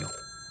not, Daniel.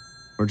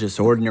 We're just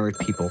ordinary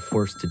people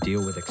forced to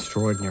deal with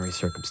extraordinary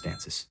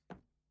circumstances.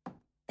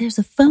 There's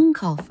a phone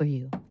call for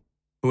you.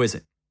 Who is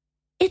it?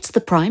 It's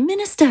the Prime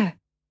Minister.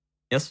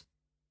 Yes?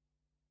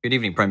 Good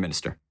evening, Prime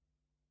Minister.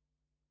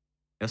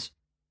 Yes?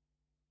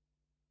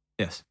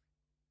 Yes.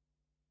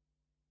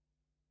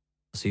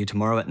 I'll see you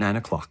tomorrow at 9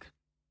 o'clock.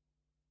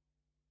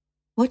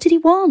 What did he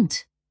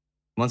want?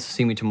 He wants to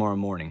see me tomorrow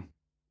morning.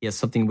 He has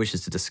something he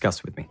wishes to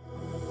discuss with me.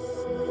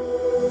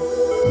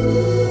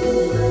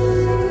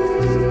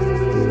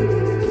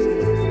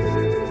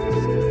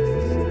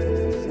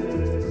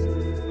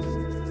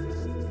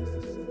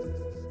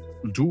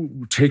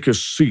 Do take a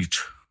seat,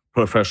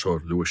 Professor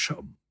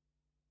Lewisham.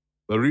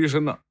 The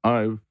reason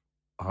I've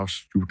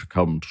asked you to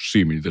come to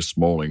see me this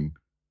morning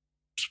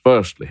is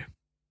firstly,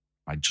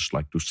 I'd just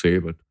like to say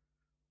that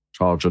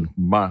Sergeant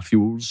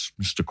Matthews,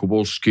 Mr.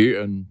 Kowalski,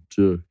 and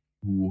you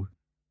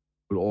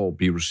will all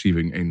be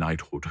receiving a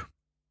knighthood.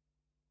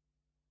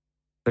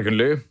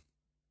 Secondly,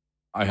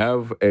 I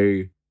have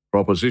a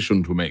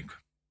proposition to make.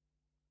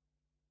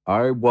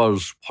 I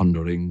was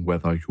wondering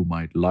whether you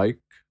might like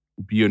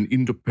to be an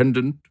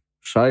independent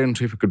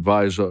scientific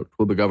advisor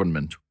to the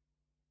government.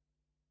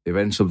 The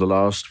events of the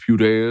last few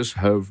days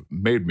have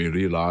made me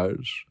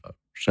realize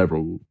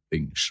several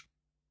things.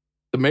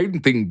 The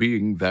main thing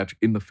being that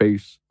in the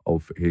face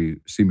of a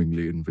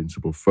seemingly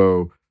invincible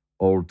foe,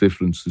 all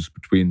differences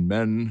between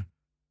men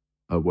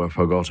were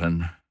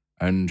forgotten,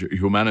 and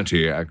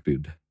humanity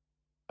acted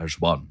as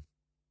one.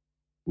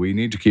 We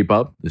need to keep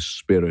up this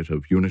spirit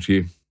of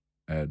unity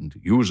and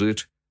use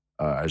it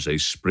as a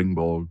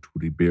springboard to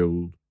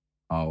rebuild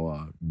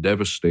our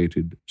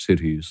devastated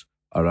cities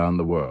around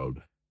the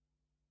world.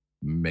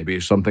 Maybe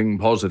something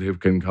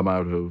positive can come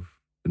out of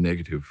the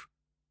negative.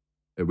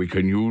 We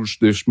can use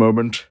this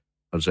moment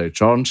as a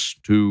chance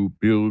to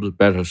build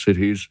better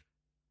cities,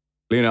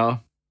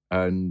 cleaner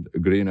and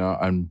greener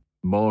and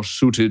more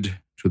suited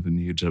to the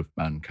needs of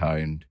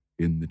mankind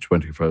in the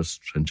 21st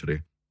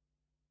century.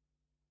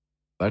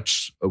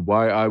 That's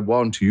why I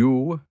want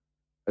you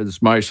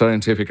as my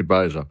scientific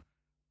advisor.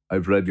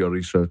 I've read your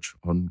research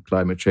on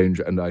climate change,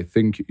 and I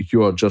think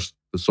you are just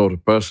the sort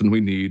of person we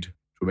need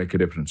to make a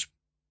difference.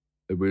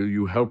 Will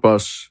you help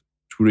us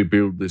to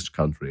rebuild this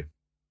country,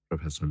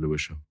 Professor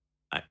Lewisham?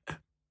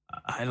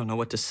 I don't know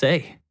what to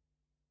say.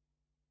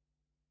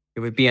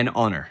 It would be an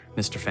honor,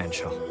 Mr.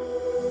 Fanshawe.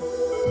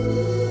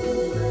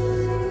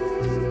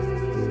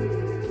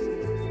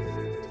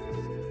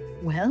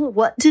 Well,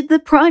 what did the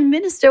Prime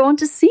Minister want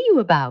to see you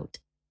about?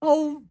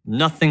 Oh,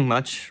 nothing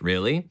much,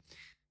 really.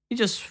 He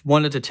just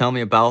wanted to tell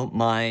me about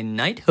my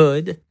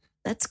knighthood.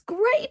 That's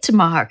great,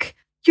 Mark.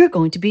 You're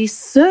going to be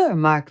Sir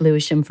Mark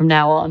Lewisham from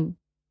now on.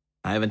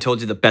 I haven't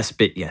told you the best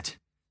bit yet.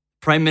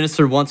 Prime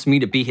Minister wants me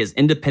to be his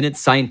independent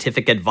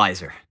scientific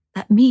advisor.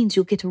 That means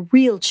you'll get a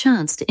real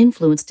chance to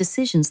influence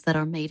decisions that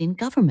are made in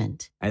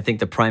government. I think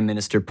the Prime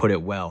Minister put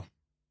it well.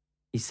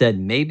 He said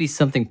maybe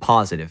something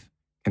positive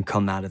can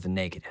come out of the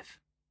negative.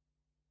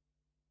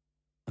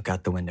 Look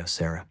out the window,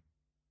 Sarah.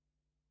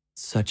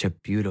 Such a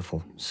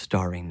beautiful,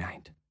 starry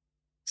night.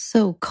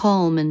 So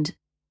calm and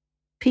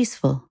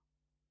peaceful.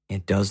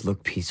 It does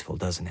look peaceful,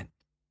 doesn't it?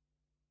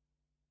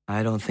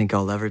 I don't think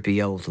I'll ever be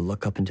able to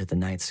look up into the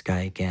night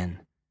sky again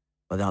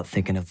without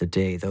thinking of the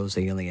day those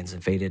aliens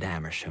invaded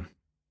Amersham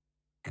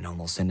and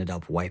almost ended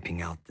up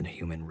wiping out the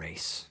human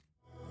race.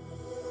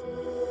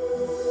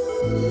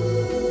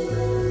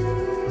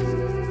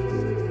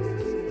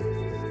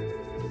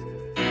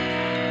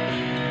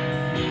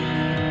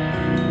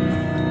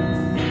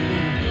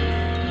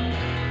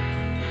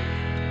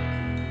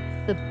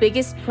 The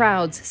biggest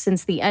crowds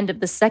since the end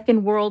of the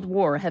Second World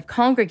War have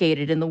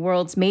congregated in the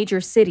world's major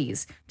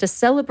cities to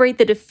celebrate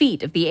the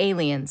defeat of the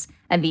aliens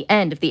and the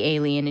end of the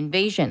alien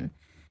invasion.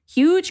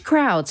 Huge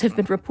crowds have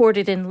been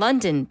reported in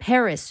London,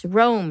 Paris,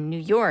 Rome, New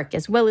York,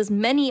 as well as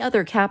many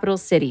other capital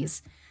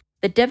cities.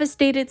 The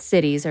devastated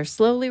cities are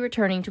slowly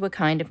returning to a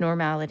kind of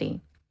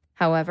normality.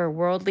 However,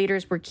 world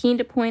leaders were keen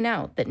to point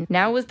out that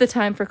now is the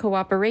time for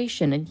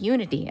cooperation and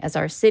unity as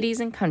our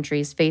cities and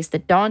countries face the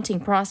daunting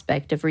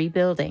prospect of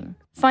rebuilding.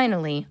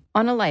 Finally,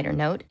 on a lighter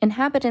note,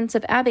 inhabitants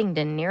of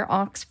Abingdon near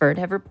Oxford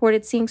have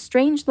reported seeing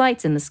strange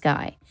lights in the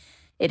sky.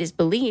 It is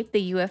believed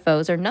the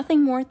UFOs are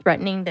nothing more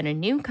threatening than a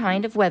new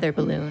kind of weather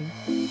balloon.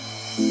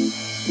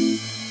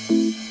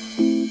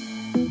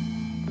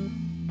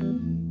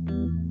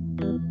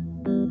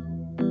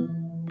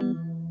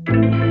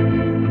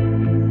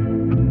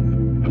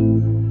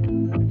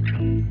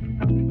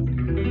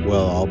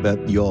 Well, I'll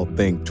bet you'll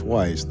think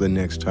twice the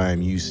next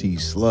time you see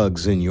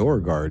slugs in your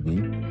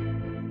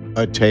garden.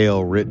 A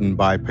tale written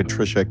by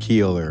Patricia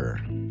Keeler.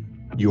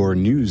 Your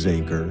news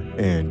anchor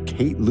and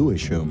Kate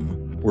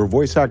Lewisham were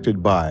voice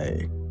acted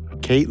by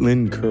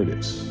Caitlin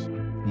Curtis.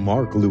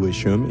 Mark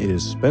Lewisham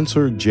is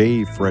Spencer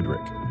J.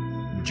 Frederick.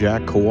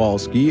 Jack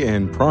Kowalski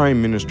and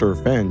Prime Minister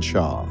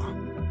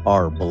Fanshawe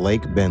are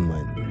Blake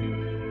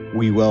Benlin.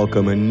 We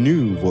welcome a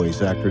new voice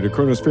actor to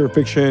Chronosphere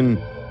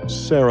Fiction.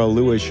 Sarah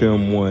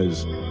Lewisham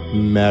was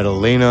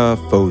Madalena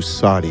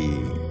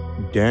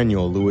Fossati.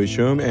 Daniel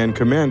Lewisham and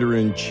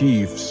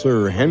Commander-in-Chief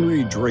Sir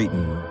Henry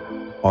Drayton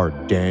are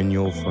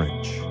Daniel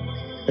French.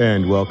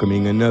 And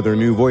welcoming another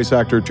new voice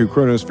actor to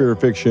Chronosphere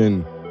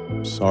Fiction,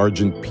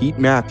 Sergeant Pete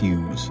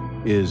Matthews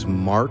is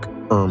Mark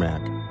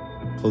Ermac.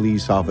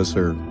 Police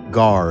officer,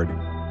 guard,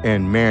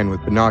 and man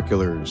with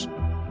binoculars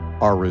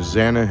are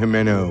Rosanna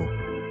Jimeno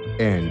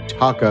and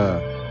Taka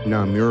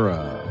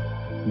Namura.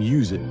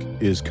 Music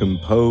is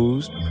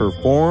composed,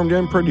 performed,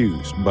 and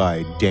produced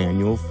by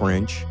Daniel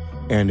French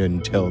and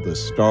Until the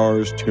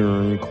Stars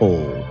Turn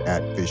Cold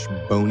at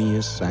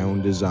Fishbonius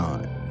Sound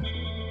Design.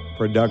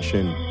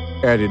 Production,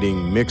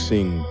 editing,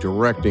 mixing,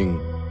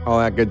 directing, all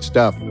that good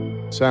stuff.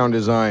 Sound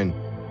design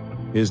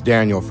is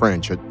Daniel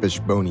French at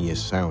Fishbonius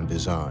Sound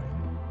Design.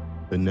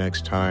 The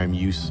next time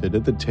you sit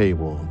at the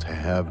table to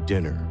have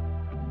dinner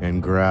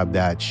and grab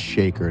that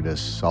shaker to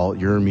salt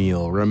your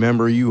meal,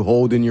 remember you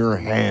hold in your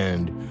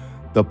hand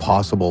the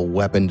possible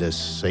weapon to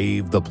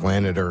save the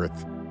planet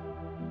Earth.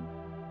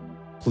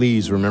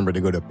 Please remember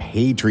to go to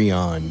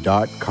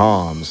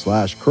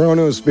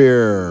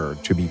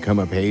patreon.com/chronosphere to become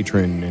a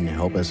patron and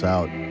help us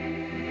out.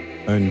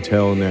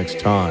 Until next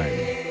time,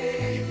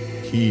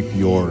 keep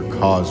your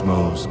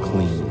cosmos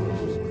clean.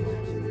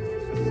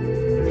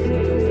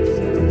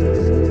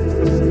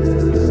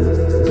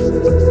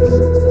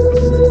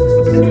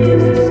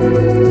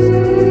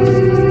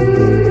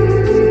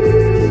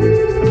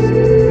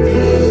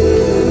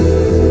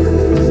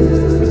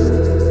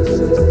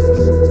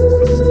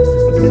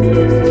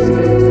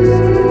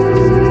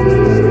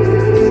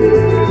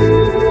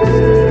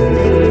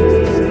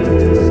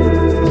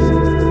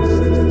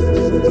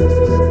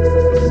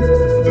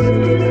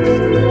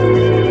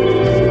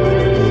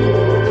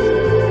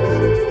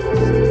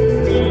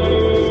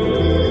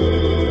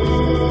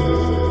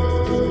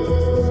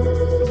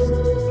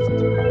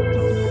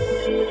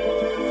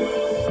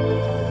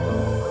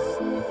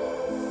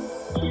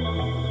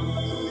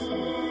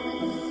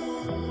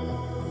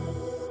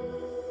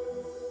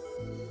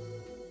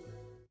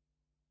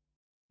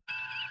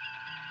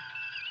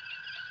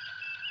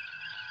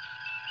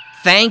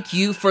 Thank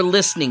you for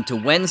listening to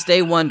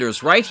Wednesday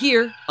Wonders right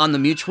here on the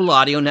Mutual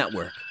Audio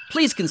Network.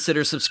 Please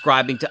consider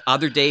subscribing to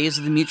other days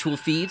of the Mutual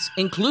feeds,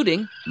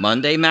 including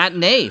Monday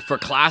Matinee for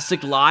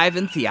classic live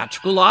and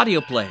theatrical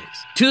audio plays,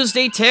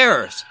 Tuesday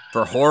Terrors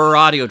for horror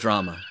audio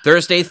drama,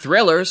 Thursday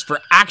Thrillers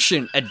for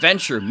action,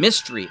 adventure,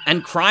 mystery,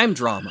 and crime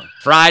drama,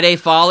 Friday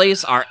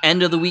Follies, our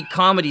end-of-the-week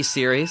comedy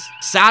series,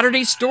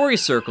 Saturday Story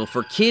Circle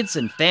for kids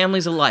and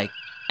families alike,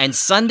 and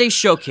Sunday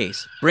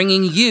Showcase,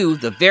 bringing you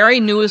the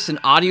very newest in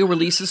audio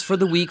releases for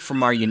the week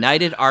from our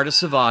United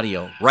Artists of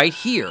Audio, right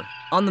here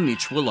on the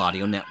Mutual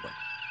Audio Network.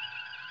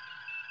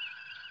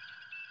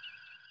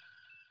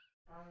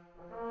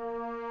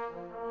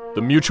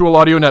 The Mutual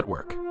Audio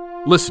Network.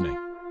 Listening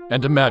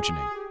and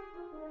imagining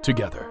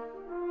together.